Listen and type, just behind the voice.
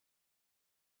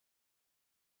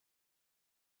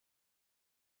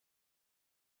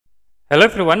Hello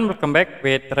everyone, welcome back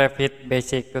with Revit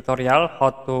basic tutorial how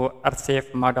to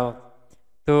archive models.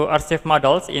 To archive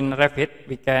models in Revit,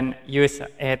 we can use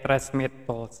etransmit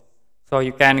tools. So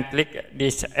you can click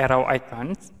these arrow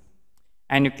icons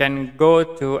and you can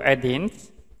go to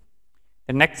add-ins.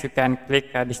 The next you can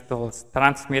click these tools,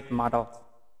 transmit models.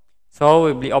 So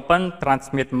we'll be open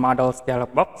transmit models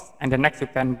dialog box, and the next you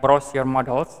can browse your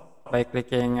models by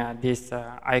clicking these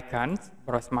icons,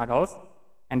 browse models.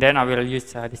 And then I will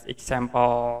use this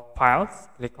example files,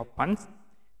 click open.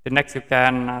 The next you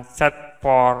can set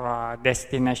for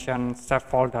destination save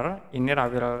folder. In here I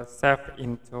will save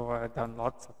into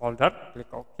downloads folder,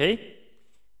 click OK.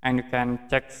 And you can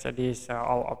check these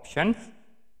all options.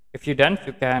 If you done,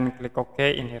 you can click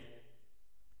OK in here.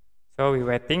 So we're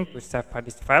waiting to save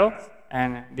these files,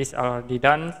 and this already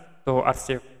done to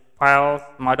archive files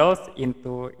models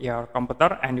into your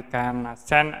computer, and you can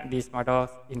send these models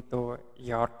into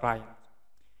your client.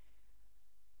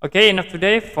 Okay, enough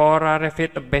today for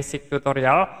Revit basic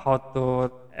tutorial how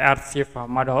to archive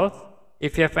models.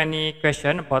 If you have any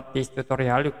question about this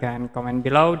tutorial, you can comment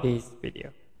below this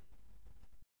video.